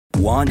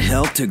Want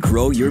help to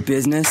grow your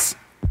business?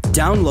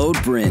 Download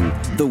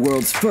BRiN, the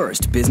world's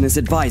first business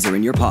advisor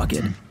in your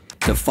pocket.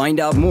 To find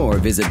out more,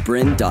 visit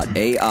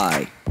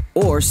BRiN.ai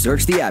or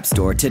search the App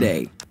Store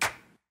today.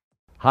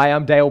 Hi,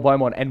 I'm Dale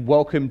Beaumont and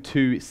welcome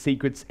to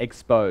Secrets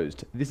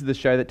Exposed. This is the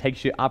show that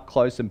takes you up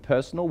close and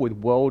personal with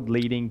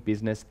world-leading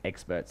business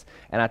experts.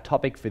 And our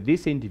topic for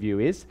this interview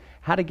is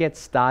how to get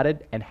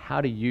started and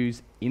how to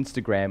use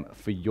Instagram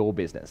for your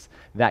business.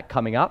 That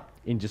coming up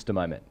in just a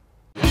moment.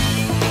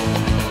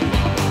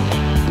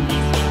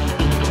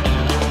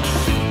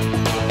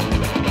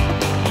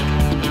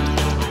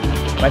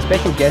 My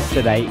special guest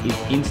today is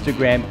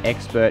Instagram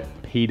expert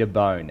Peter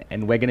Bone,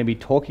 and we're going to be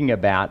talking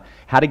about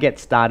how to get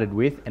started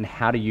with and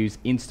how to use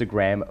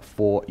Instagram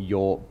for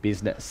your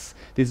business.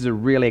 This is a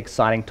really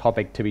exciting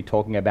topic to be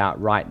talking about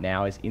right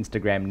now, as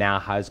Instagram now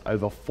has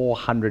over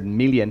 400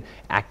 million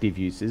active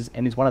users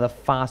and is one of the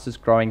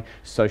fastest growing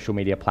social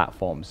media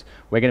platforms.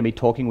 We're going to be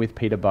talking with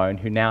Peter Bone,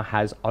 who now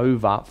has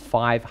over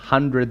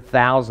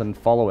 500,000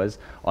 followers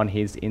on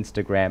his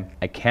Instagram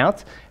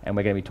account, and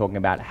we're going to be talking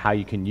about how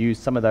you can use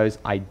some of those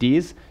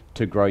ideas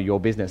to grow your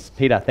business.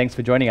 Peter, thanks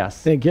for joining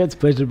us. Thank you, it's a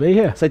pleasure to be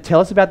here. So tell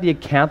us about the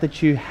account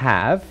that you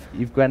have.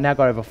 You've now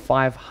got over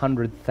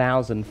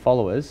 500,000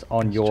 followers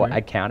on your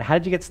account. How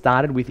did you get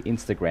started with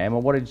Instagram,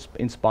 or what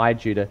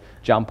inspired you to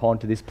jump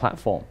onto this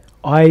platform?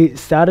 I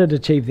started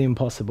Achieve the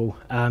Impossible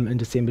in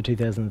December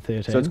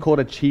 2013. So it's called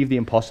Achieve the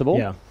Impossible?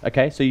 Yeah.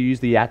 Okay, so you use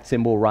the @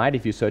 symbol, right,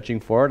 if you're searching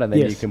for it, and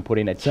then you can put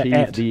in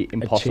Achieve the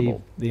Impossible.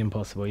 Achieve the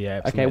Impossible,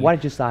 yeah, absolutely. Okay, why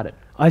did you start it?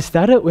 I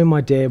started when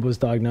my dad was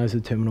diagnosed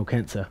with terminal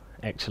cancer,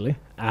 actually.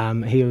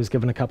 He was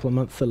given a couple of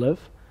months to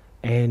live,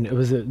 and it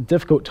was a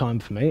difficult time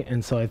for me,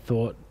 and so I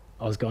thought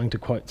I was going to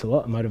quotes a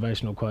lot,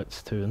 motivational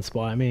quotes to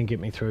inspire me and get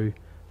me through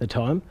the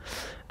time.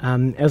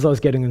 As I was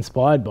getting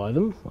inspired by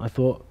them, I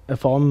thought,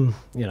 if I'm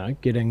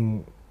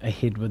getting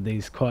ahead with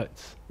these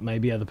quotes,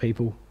 maybe other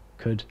people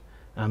could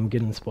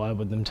get inspired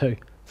with them too.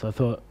 So I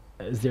thought,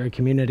 is there a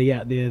community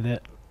out there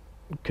that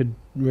could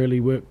really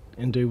work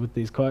and do with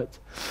these quotes?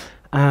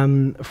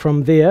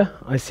 From there,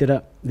 I set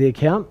up the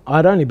account.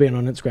 I'd only been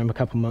on Instagram a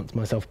couple of months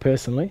myself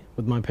personally,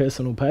 with my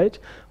personal page,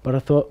 but I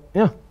thought,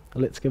 yeah,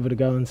 let's give it a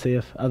go and see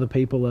if other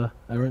people are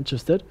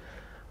interested.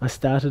 I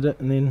started it,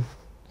 and then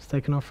it's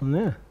taken off from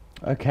there.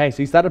 Okay,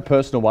 so you started a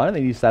personal one, and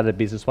then you started a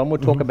business one. We'll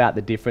talk about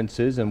the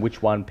differences and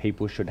which one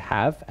people should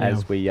have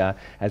as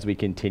we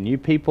continue.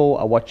 People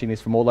are watching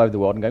this from all over the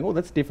world and going, "Oh,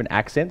 that's a different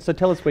accent." So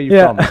tell us where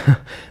you're from.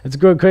 It's a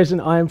good question.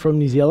 I am from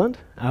New Zealand.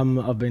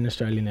 I've been in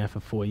Australia now for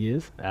 4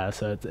 years,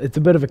 so it's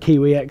a bit of a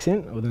Kiwi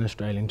accent with an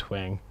Australian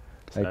twang.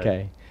 So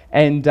okay.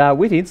 And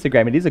with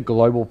Instagram, it is a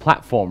global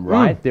platform,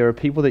 right? There are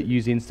people that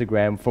use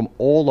Instagram from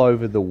all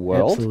over the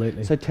world.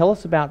 Absolutely. So tell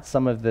us about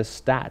some of the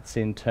stats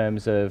in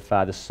terms of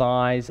the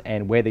size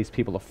and where these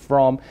people are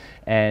from.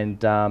 And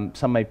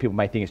some people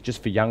may think it's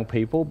just for young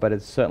people, but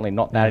it's certainly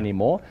not that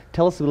anymore.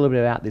 Tell us a little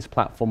bit about this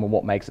platform and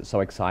what makes it so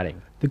exciting.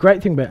 The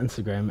great thing about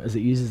Instagram is it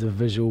uses a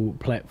visual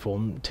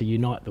platform to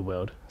unite the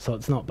world. So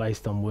it's not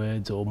based on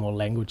words or more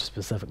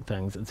language-specific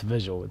things. It's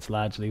visual. It's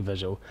largely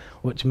visual,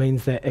 which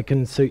means that it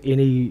can suit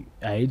any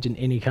age in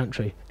any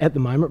country. At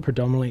the moment,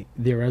 predominantly,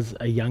 there is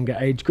a younger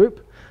age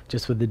group,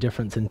 just with the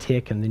difference in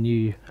tech and the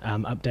new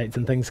updates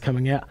and things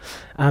coming out.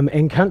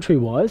 And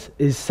country-wise,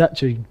 is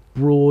such a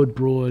broad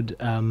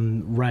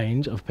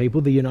range of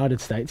people. The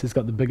United States has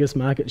got the biggest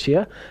market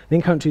share.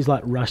 Then countries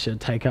like Russia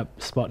take up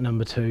spot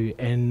number 2,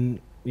 and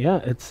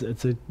yeah, it's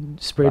a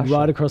spread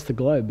right across the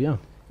globe,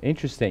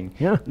 Interesting.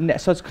 Yeah.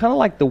 So it's kind of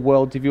like the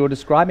world, if you were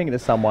describing it to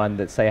someone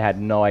that, say, had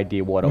no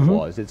idea what it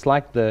was, it's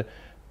like the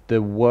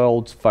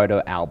world's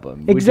photo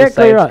album. Exactly. Would you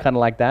say it's kind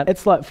of like that?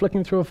 It's like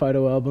flicking through a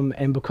photo album,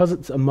 and because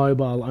it's a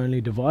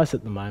mobile-only device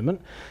at the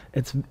moment,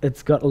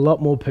 it's got a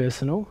lot more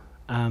personal.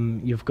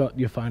 You've got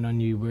your phone on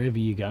you wherever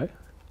you go,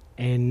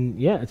 and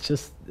yeah,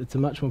 it's a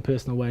much more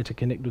personal way to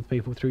connect with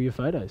people through your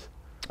photos.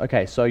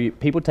 Okay, so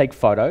people take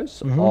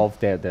photos of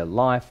their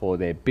life or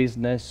their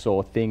business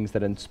or things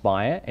that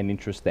inspire and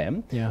interest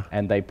them,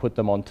 and they put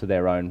them onto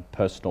their own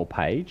personal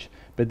page.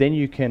 But then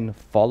you can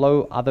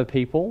follow other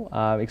people.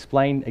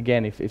 Explain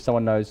again, if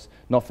someone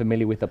not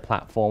familiar with the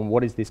platform,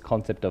 what is this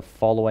concept of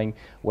following?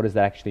 What does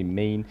that actually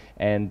mean?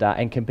 And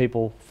can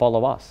people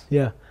follow us?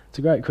 Yeah. It's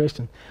a great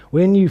question.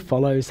 When you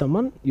follow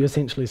someone, you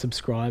essentially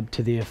subscribe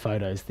to their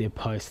photos, their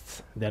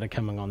posts that are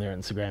coming on their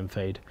Instagram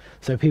feed.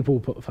 So people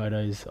put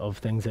photos of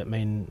things that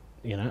mean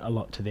a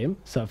lot to them.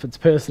 So if it's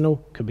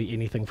personal, could be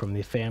anything from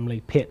their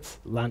family, pets,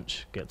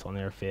 lunch gets on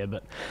there a fair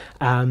bit.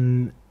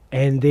 And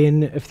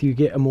then if you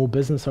get a more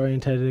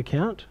business-orientated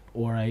account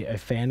or a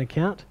fan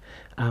account,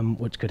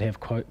 which could have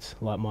quotes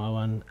like my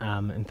one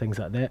and things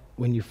like that,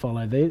 when you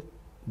follow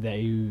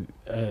they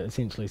are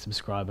essentially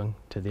subscribing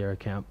to their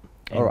account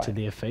and to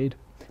their feed.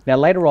 Now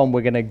later on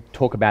we're going to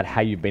talk about how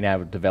you've been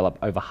able to develop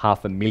over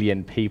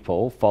 500,000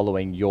 people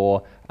following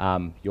your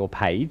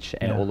page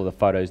and all of the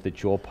photos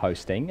that you're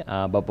posting.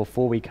 But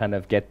before we kind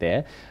of get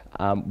there,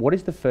 what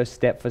is the first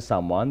step for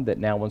someone that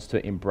now wants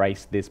to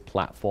embrace this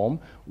platform?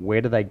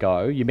 Where do they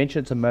go? You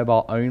mentioned it's a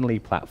mobile only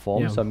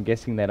platform, so I'm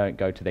guessing they don't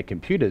go to their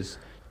computers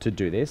to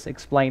do this.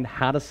 Explain,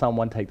 how does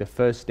someone take the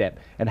first step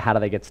and how do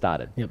they get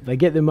started? Yep, they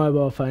get their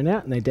mobile phone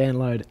out and they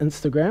download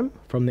Instagram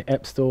from the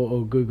App Store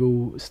or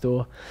Google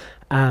Store.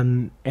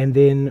 And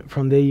then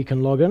from there you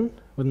can log in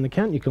with an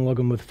account. You can log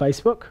in with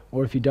Facebook,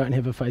 or if you don't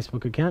have a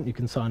Facebook account, you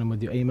can sign in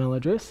with your email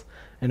address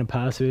and a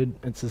password.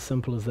 It's as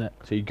simple as that.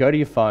 So you go to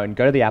your phone,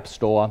 go to the App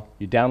Store,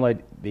 you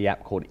download the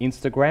app called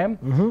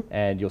Instagram,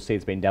 and you'll see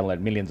it's been downloaded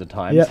millions of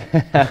times.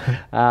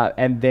 Yep.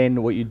 And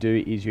then what you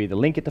do is you either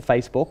link it to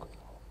Facebook,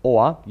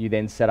 or you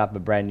then set up a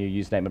brand new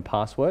username and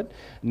password.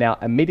 Now,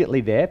 immediately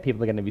there,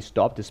 people are going to be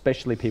stopped,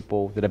 especially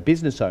people that are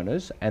business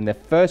owners, and the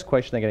first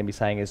question they're going to be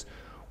saying is,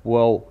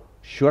 well,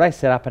 should I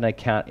set up an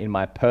account in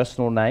my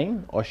personal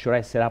name, or should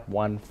I set up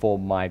one for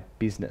my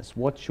business?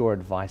 What's your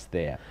advice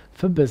there?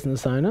 For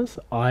business owners,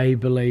 I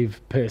believe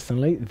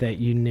personally that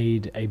you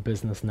need a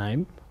business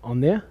name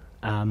on there.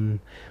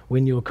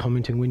 When you're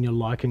commenting, when you're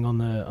liking on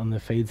the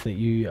feeds that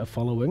you are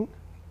following,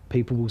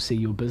 people will see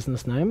your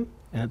business name,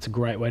 and it's a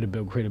great way to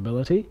build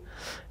credibility,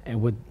 and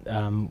with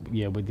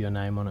your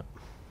name on it.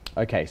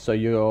 Okay, so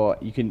you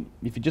can,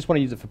 if you just want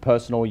to use it for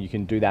personal, you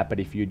can do that. But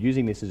if you're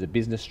using this as a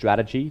business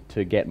strategy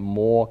to get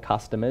more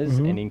customers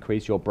and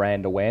increase your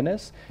brand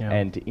awareness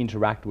and to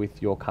interact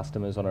with your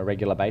customers on a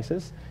regular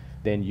basis,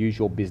 then use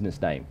your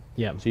business name.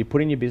 Yeah. So you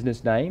put in your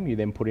business name, you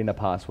then put in a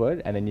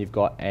password, and then you've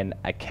got an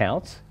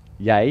account.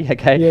 Yay,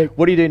 okay. Yeah.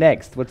 What do you do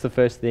next? What's the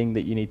first thing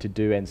that you need to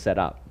do and set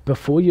up?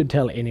 Before you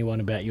tell anyone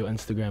about your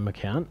Instagram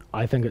account,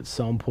 I think it's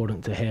so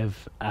important to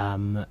have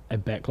a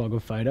backlog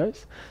of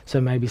photos. So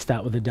maybe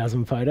start with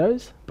 12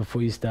 photos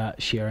before you start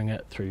sharing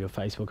it through your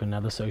Facebook and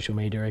other social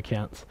media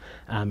accounts,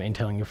 and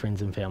telling your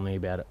friends and family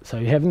about it.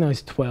 So having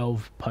those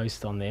 12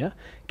 posts on there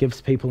gives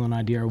people an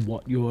idea of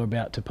what you're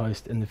about to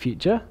post in the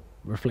future,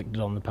 reflected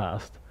on the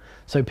past.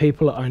 So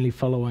people are only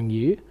following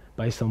you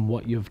based on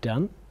what you've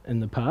done in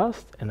the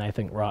past, and they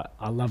think, right,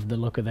 I love the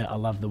look of that, I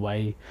love the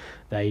way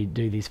they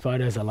do these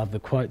photos, I love the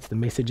quotes, the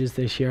messages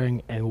they're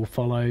sharing, and will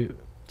follow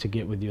to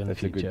get with you in the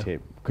future. That's a good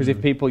tip. Because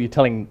if you're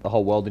telling the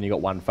whole world and you've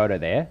got one photo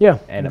there,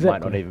 and it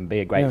might not even be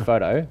a great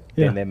photo,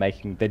 then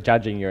they're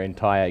judging your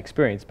entire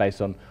experience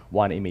based on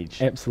one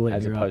image. Absolutely,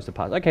 as opposed to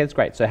past. Okay, that's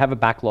great. So have a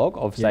backlog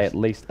of say at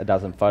least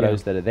 12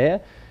 photos that are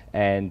there,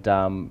 and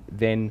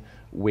then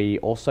we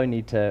also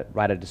need to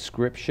write a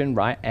description,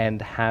 right,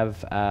 and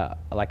have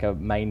like a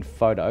main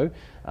photo.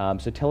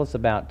 So tell us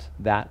about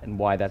that and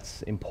why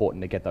that's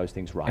important to get those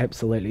things right.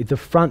 Absolutely. The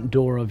front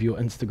door of your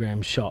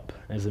Instagram shop,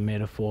 as a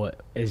metaphor,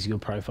 is your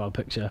profile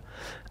picture.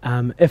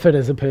 If it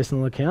is a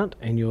personal account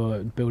and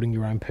you're building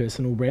your own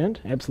personal brand,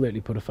 absolutely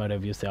put a photo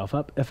of yourself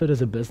up. If it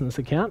is a business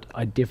account,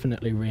 I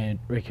definitely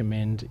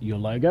recommend your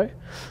logo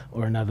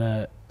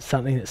or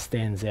something that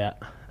stands out.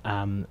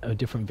 A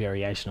different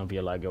variation of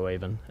your logo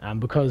even,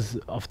 because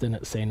often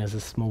it's seen as a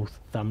small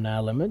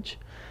thumbnail image,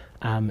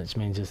 which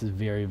means just a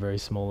very, very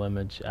small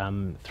image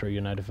through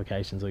your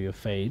notifications or your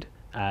feed.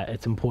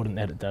 It's important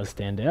that it does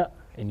stand out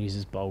and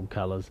uses bold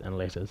colours and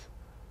letters.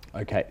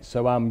 Okay,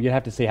 so you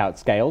have to see how it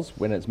scales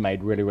when it's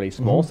made really, really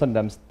small.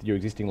 Sometimes your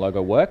existing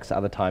logo works,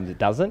 other times it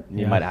doesn't.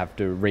 You might have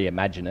to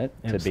reimagine it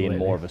to be in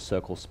more of a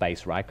circle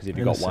space, right? Because if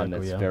you've got one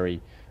that's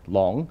very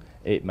long,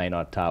 it may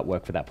not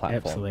work for that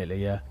platform.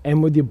 Absolutely, yeah.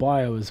 And with your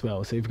bio as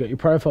well. So you've got your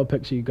profile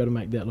picture, you've got to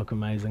make that look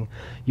amazing.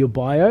 Your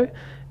bio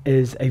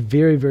is a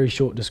very, very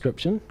short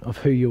description of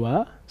who you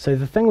are. So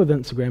the thing with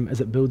Instagram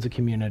is it builds a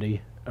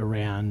community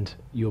around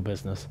your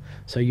business.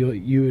 So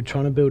you're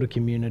trying to build a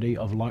community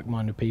of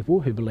like-minded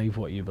people who believe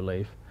what you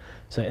believe.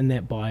 So in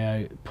that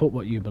bio, put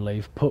what you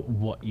believe, put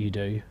what you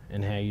do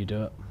and how you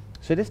do it.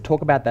 So let's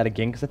talk about that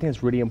again, because I think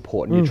it's really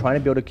important. You're trying to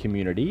build a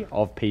community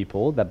of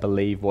people that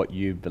believe what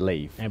you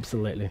believe.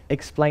 Absolutely.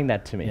 Explain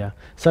that to me. Yeah.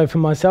 So for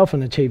myself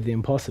and Achieve the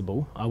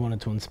Impossible, I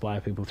wanted to inspire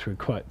people through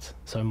quotes.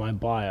 So my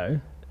bio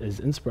is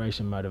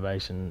inspiration,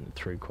 motivation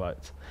through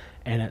quotes.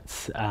 And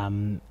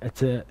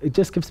it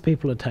just gives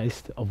people a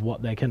taste of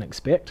what they can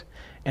expect.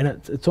 And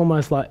it's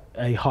almost like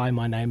a "Hi,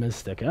 my name is"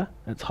 sticker.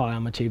 It's "Hi,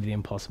 I'm Achieve the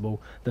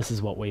Impossible. This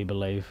is what we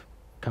believe.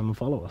 Come and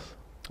follow us."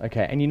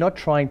 Okay, and you're not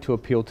trying to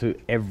appeal to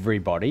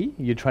everybody.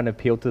 You're trying to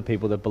appeal to the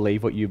people that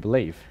believe what you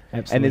believe.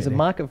 Absolutely. And there's a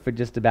market for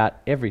just about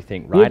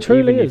everything, right? Yeah, it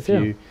truly Even is,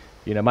 if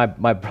you know, my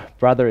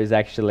brother is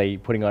actually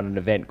putting on an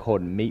event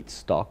called Meat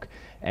Stock,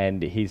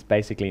 and he's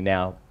basically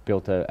now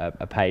built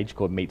a page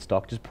called Meat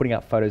Stock, just putting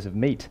up photos of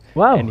meat.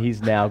 Wow. And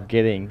he's now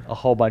getting a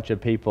whole bunch of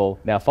people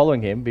now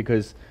following him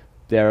because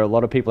there are a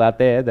lot of people out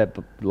there that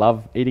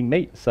love eating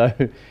meat. So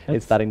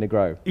it's starting to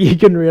grow. You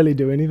can really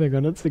do anything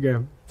on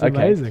Instagram. It's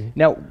amazing.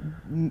 Now,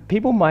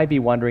 people might be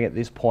wondering at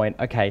this point,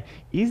 okay,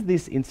 is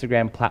this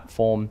Instagram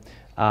platform,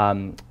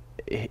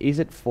 is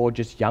it for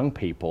just young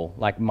people?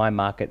 Like my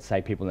market,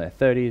 say people in their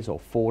 30s or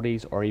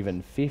 40s or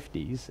even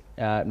 50s.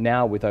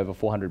 Now with over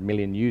 400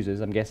 million users,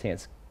 I'm guessing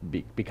it's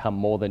become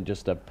more than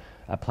just a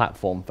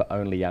platform for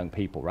only young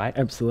people, right?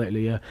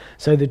 Absolutely, yeah.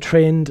 So the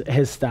trend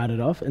has started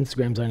off.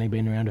 Instagram's only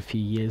been around a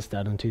few years,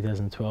 started in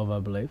 2012, I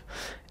believe.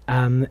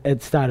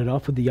 It started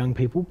off with the young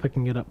people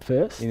picking it up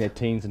first. In their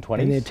teens and 20s?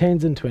 In their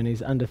teens and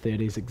 20s, under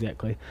 30s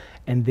exactly.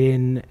 And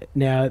then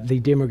now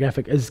the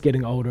demographic is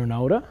getting older and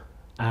older.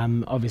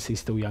 Obviously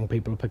still young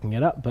people are picking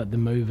it up, but the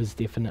move is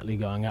definitely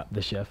going up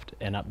the shift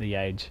and up the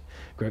age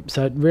group.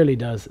 So it really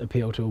does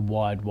appeal to a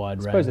wide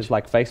range. I suppose it's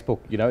like Facebook,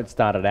 it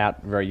started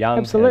out very young.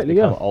 Absolutely, and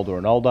it's become older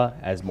and older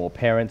as more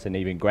parents and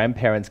even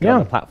grandparents get on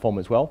the platform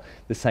as well.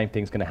 The same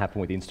thing's going to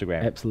happen with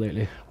Instagram.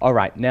 Absolutely. All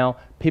right, now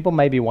people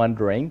may be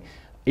wondering,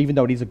 even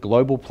though it is a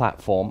global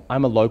platform,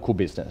 I'm a local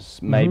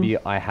business. Maybe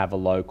I have a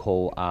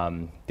local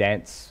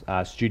dance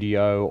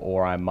studio,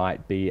 or I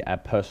might be a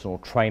personal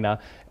trainer,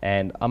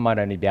 and I might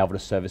only be able to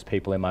service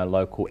people in my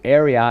local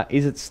area.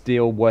 Is it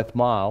still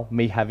worthwhile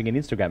me having an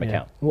Instagram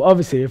account? Well,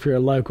 obviously, if you're a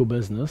local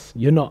business,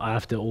 you're not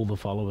after all the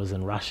followers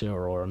in Russia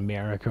or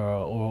America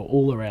or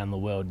all around the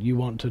world. You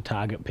want to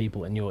target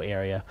people in your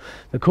area.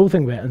 The cool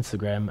thing about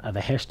Instagram are the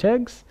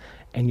hashtags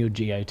and your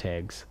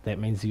geotags. That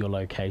means your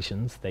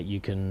locations that you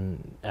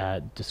can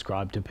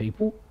describe to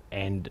people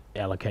and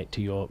allocate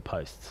to your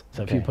posts.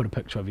 So if you put a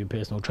picture of your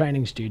personal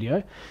training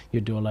studio,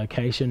 you'd do a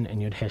location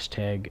and you'd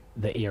hashtag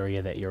the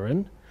area that you're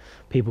in.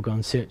 People go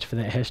and search for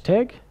that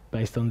hashtag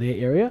based on their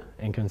area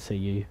and can see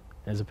you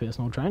as a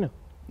personal trainer.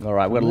 All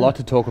right, we've got a lot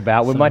to talk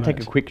about. We might take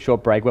much. a quick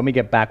short break. When we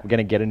get back, we're going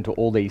to get into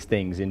all these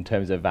things in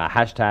terms of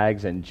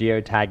hashtags and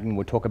geotagging.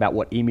 We'll talk about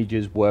what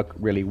images work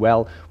really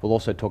well. We'll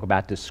also talk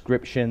about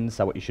descriptions,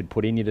 so what you should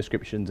put in your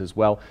descriptions as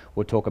well.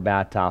 We'll talk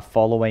about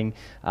following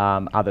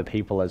other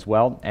people as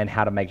well, and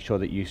how to make sure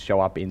that you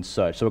show up in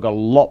search. So we've got a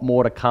lot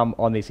more to come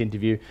on this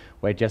interview.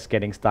 We're just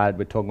getting started.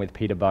 We're talking with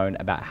Peter Beaumont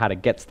about how to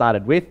get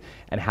started with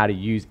and how to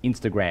use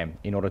Instagram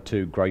in order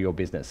to grow your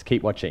business.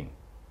 Keep watching.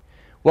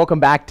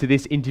 Welcome back to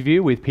this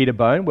interview with Peter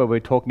Beaumont, where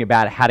we're talking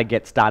about how to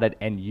get started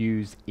and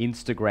use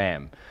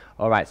Instagram.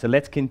 All right, so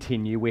let's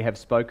continue. We have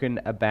spoken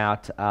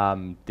about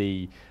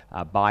the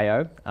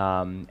bio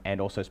and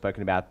also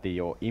spoken about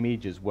your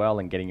image as well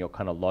and getting your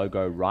kind of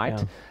logo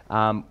right.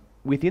 Yeah.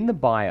 Within the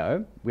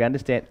bio, we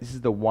understand this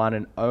is the one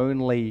and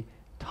only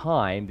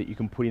time that you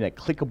can put in a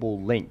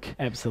clickable link.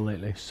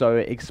 Absolutely. So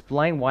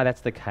explain why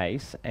that's the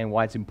case and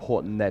why it's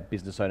important that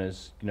business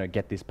owners,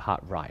 get this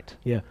part right.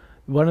 Yeah.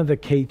 One of the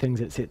key things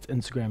that sets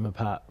Instagram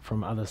apart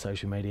from other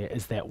social media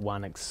is that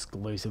one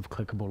exclusive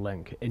clickable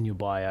link in your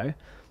bio,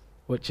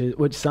 which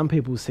some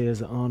people see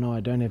as, oh no, I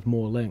don't have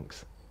more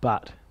links,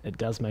 but it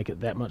does make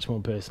it that much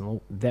more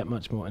personal, that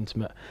much more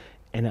intimate,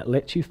 and it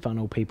lets you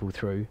funnel people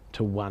through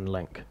to one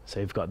link. So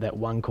you've got that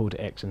one call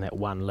to action, that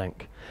one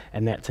link,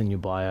 and that's in your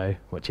bio,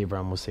 which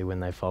everyone will see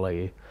when they follow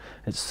you.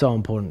 It's so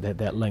important that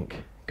that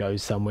link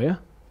goes somewhere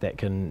that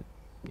can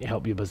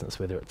help your business,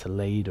 whether it's a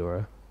lead or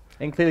a...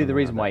 And clearly the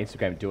reason why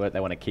Instagram do it,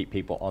 they want to keep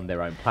people on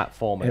their own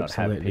platform and not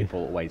have people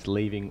always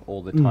leaving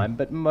all the time.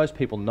 But most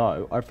people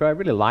know, if I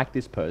really like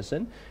this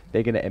person,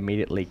 they're going to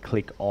immediately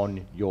click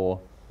on your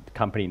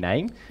company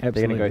name. They're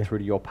going to go through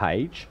to your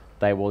page.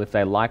 They will, if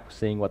they like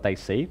seeing what they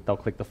see, they'll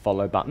click the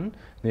follow button.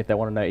 And if they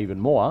want to know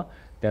even more,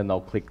 then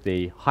they'll click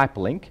the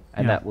hyperlink,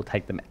 and that will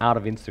take them out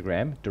of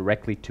Instagram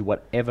directly to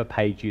whatever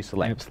page you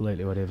select.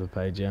 Absolutely, whatever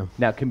page, yeah.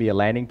 Now, it can be a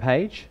landing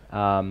page,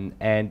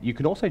 and you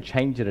can also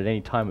change it at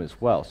any time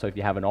as well. So if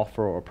you have an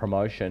offer or a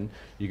promotion,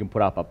 you can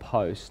put up a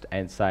post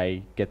and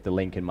say, get the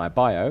link in my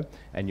bio,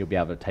 and you'll be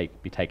able to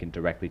be taken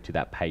directly to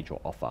that page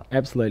or offer.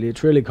 Absolutely.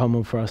 It's really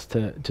common for us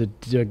to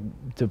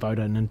devote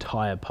an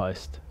entire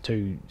post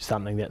to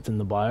something that's in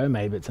the bio.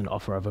 Maybe it's an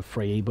offer of a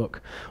free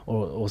ebook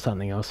or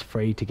something else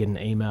free to get an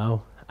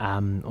email.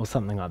 Or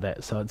something like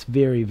that. So it's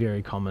very,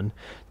 very common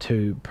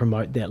to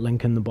promote that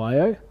link in the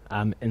bio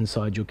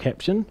inside your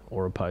caption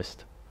or a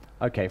post.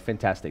 Okay,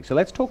 fantastic. So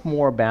let's talk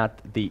more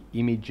about the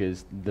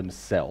images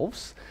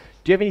themselves.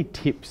 Do you have any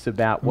tips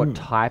about what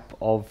type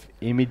of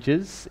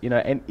images,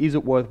 and is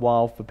it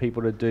worthwhile for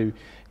people to do,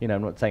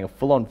 I'm not saying a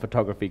full-on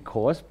photography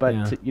course,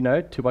 but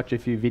to watch a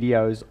few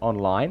videos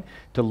online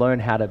to learn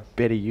how to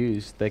better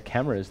use the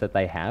cameras that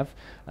they have,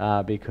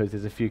 because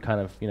there's a few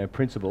kind of,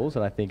 principles,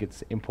 and I think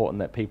it's important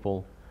that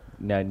people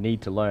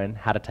need to learn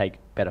how to take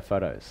better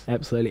photos.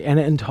 Absolutely, and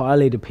it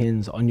entirely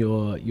depends on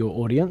your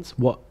audience,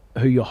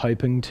 who you're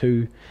hoping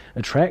to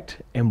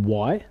attract and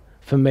why.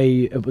 For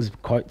me, it was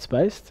quotes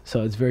based,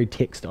 so it's very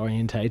text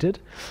orientated.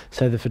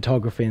 So the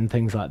photography and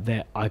things like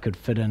that I could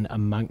fit in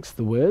amongst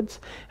the words.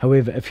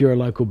 However, if you're a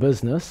local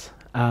business,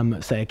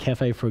 say a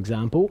cafe for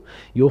example,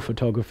 your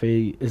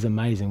photography is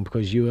amazing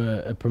because you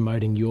are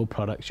promoting your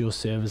products, your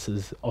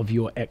services of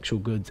your actual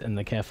goods in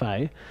the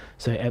cafe.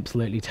 So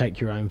absolutely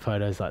take your own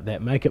photos like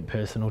that, make it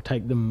personal,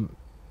 take them.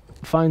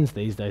 Phones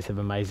these days have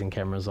amazing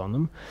cameras on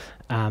them.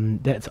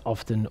 That's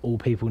often all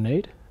people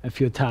need. If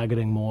you're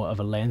targeting more of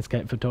a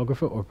landscape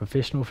photographer or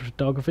professional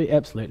photography,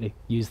 absolutely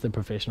use the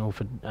professional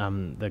for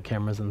the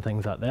cameras and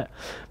things like that.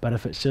 But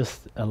if it's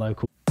just a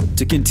local...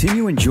 To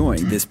continue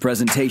enjoying this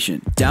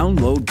presentation,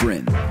 download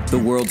BRiN, the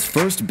world's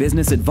first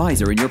business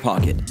advisor in your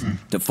pocket.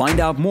 To find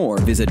out more,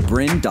 visit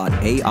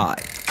BRiN.ai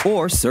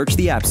or search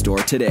the App Store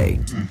today.